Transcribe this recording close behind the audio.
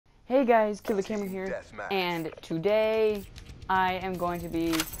Hey guys, Killer Cameron here, and today I am going to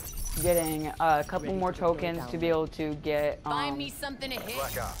be getting a couple more tokens to be able to get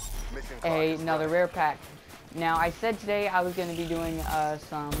another rare pack. Now, I said today I was going to be doing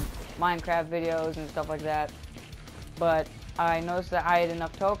some Minecraft videos and stuff like that, but I noticed that I had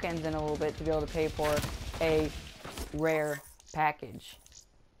enough tokens in a little bit to be able to pay for a rare package.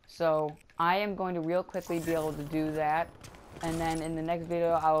 So I am going to real quickly be able to do that. And then in the next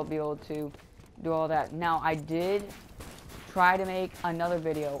video, I will be able to do all that. Now, I did try to make another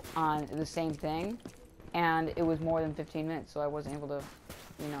video on the same thing, and it was more than 15 minutes, so I wasn't able to,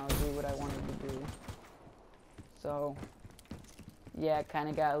 you know, do what I wanted to do. So, yeah, it kind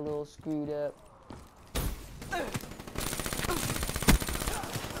of got a little screwed up.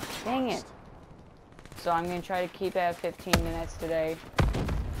 Dang it. So I'm going to try to keep it at 15 minutes today.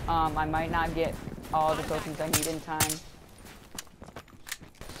 I might not get all the tokens I need in time.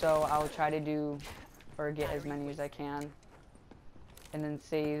 So I'll try to do, or get as many as I can, and then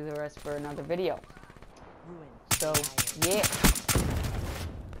save the rest for another video. So, yeah.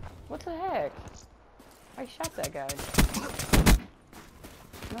 What the heck? I shot that guy.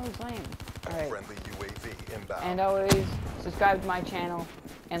 No, it's lame. Alright. And always, subscribe to my channel,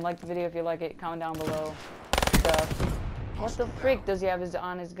 and like the video if you like it, comment down below. Stuff. What the frick does he have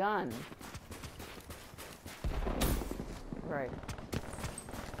on his gun? Right.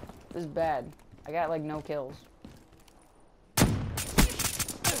 This is bad. I got like no kills.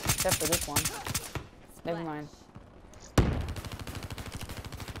 Except for this one. Never mind.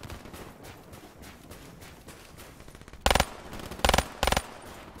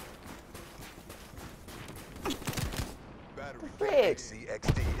 Frick!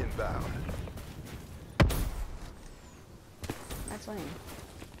 XD inbound. That's lame.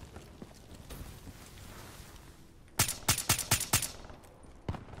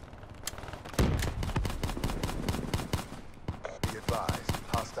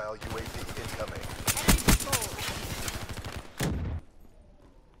 Hostile UAV incoming.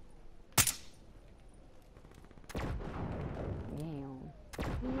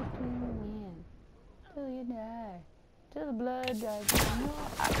 Till you die. Till the blood dies.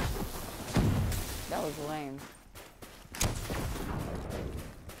 That was lame.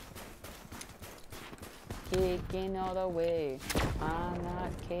 Kicking all the way. I'm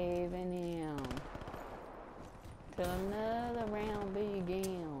not caving in. Till another round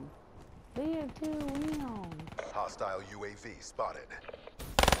begin. Live to win. Hostile UAV spotted.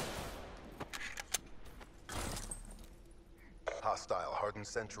 Hostile hardened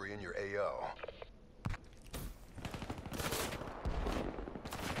sentry in your AO.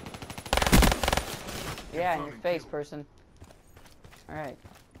 Yeah, in your face, person. Alright.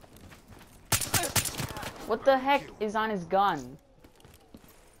 What the heck is on his gun?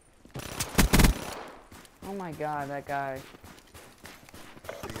 Oh my god, that guy.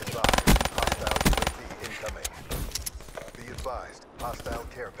 Be advised, hostile UAV incoming. Be advised, hostile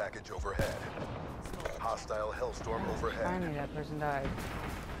care package overhead. Hostile hellstorm overhead. Finally, that person died.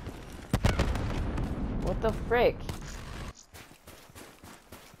 What the frick?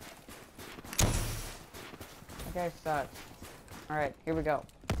 That guy sucks. Alright, here we go.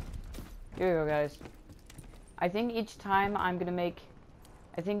 Here we go, guys. I think each time I'm gonna make...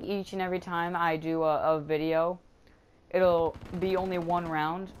 I think each and every time I do a video, it'll be only one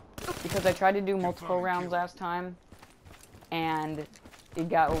round, because I tried to do multiple rounds last time, and it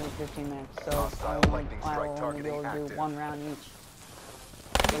got over 15 minutes, so I will only be able to do one round each.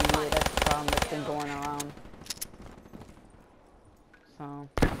 So yeah, that's the problem that's been going around. So...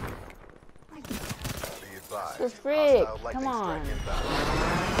 The frick! Come on!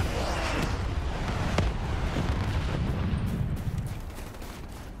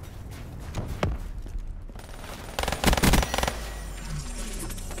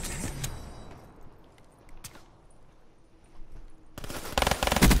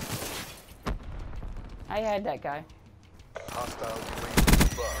 I had that guy. Hostile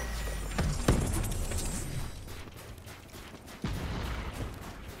UAV above.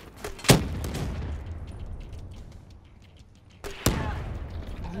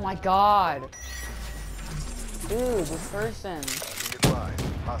 Oh my god. Dude, this person. Be advised,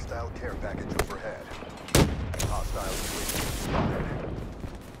 hostile care package overhead. Hostile UAV spotted.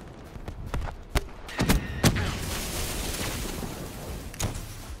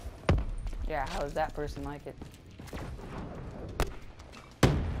 Yeah, how does that person like it?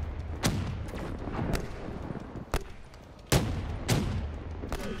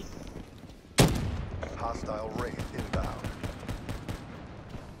 Hostile raid inbound.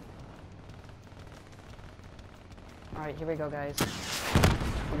 Alright, here we go, guys.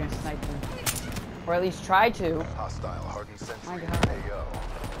 We're gonna snipe snipe them. Or at least try to. Hostile hardened sentry My in God. AO.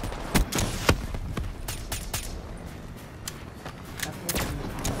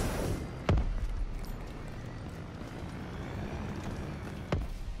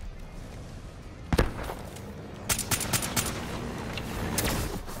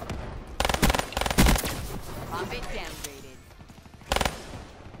 Pop it downgraded.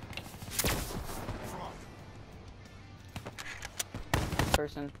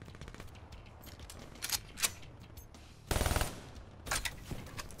 Person.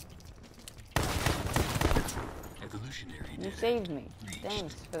 Evolutionary You data. saved me.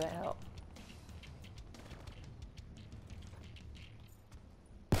 Thanks for the help.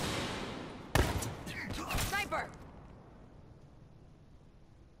 Sniper!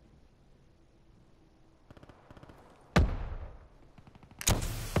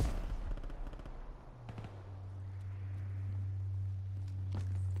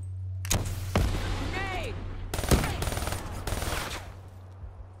 Grenade!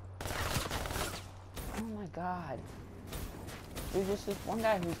 Oh my god. There's just this one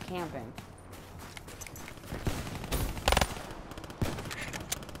guy who's camping.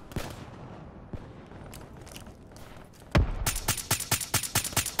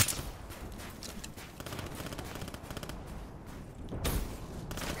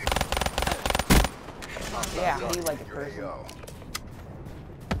 Yeah, how do you like a Your person? AO.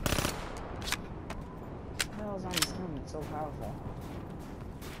 What the hell's on this helmet? It's so powerful.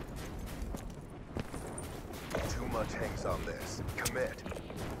 Too much hangs on this. Commit.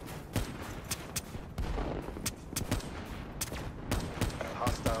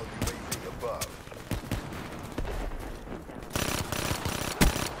 Hostile UAV above.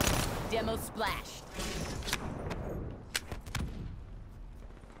 Demo splashed.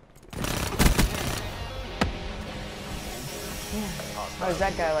 How does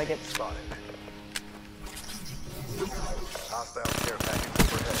that guy like it? Spotted. Hostile care package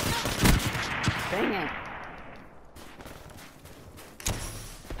overhead. Dang it.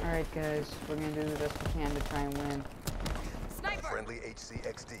 Alright guys, we're gonna do the best we can to try and win. Sniper! Friendly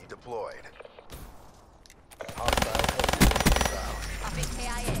HCXD deployed. Hostile heavy inbound. Pop it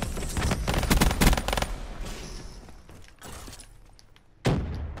KIA.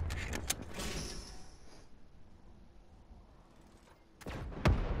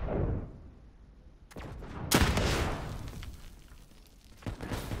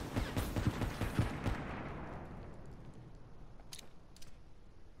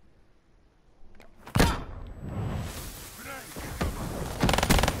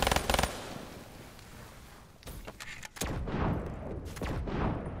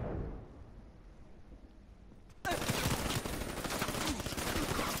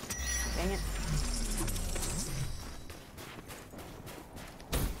 Dang it.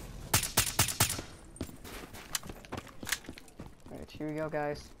 Alright, here we go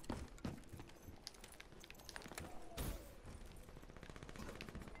guys.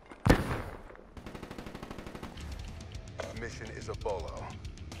 Mission is a bolo.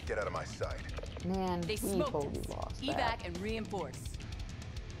 Get out of my sight. Man, They we smoked totally us. lost that. Evac and reinforce.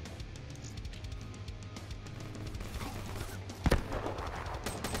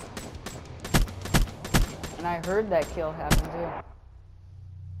 And I heard that kill happen too.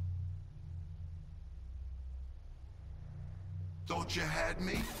 Thought you had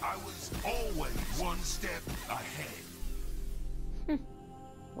me? I was always one step ahead.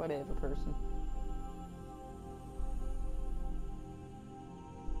 Whatever, person.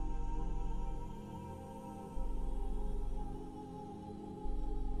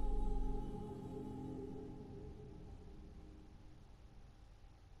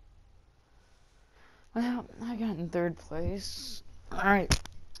 Well, I got in third place. Alright.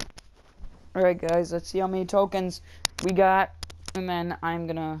 Alright, guys, let's see how many tokens we got, and then I'm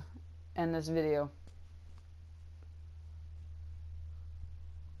gonna end this video.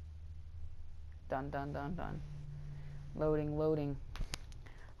 Done, done, done, done. Loading, loading.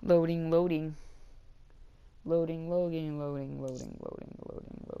 Loading, loading. Loading, loading, loading, loading, loading,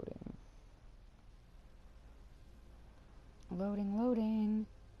 loading, loading. Loading, loading.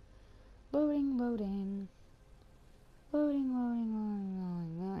 Loading, loading. Loading, loading,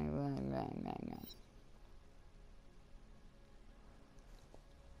 loading, loading, loading, loading, loading.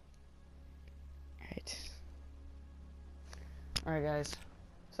 Alright. Alright, guys.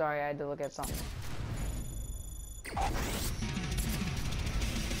 Sorry, I had to look at something.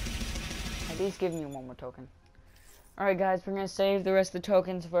 At least give me one more token. Alright, guys, we're gonna save the rest of the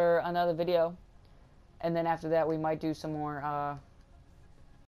tokens for another video. And then after that, we might do some more,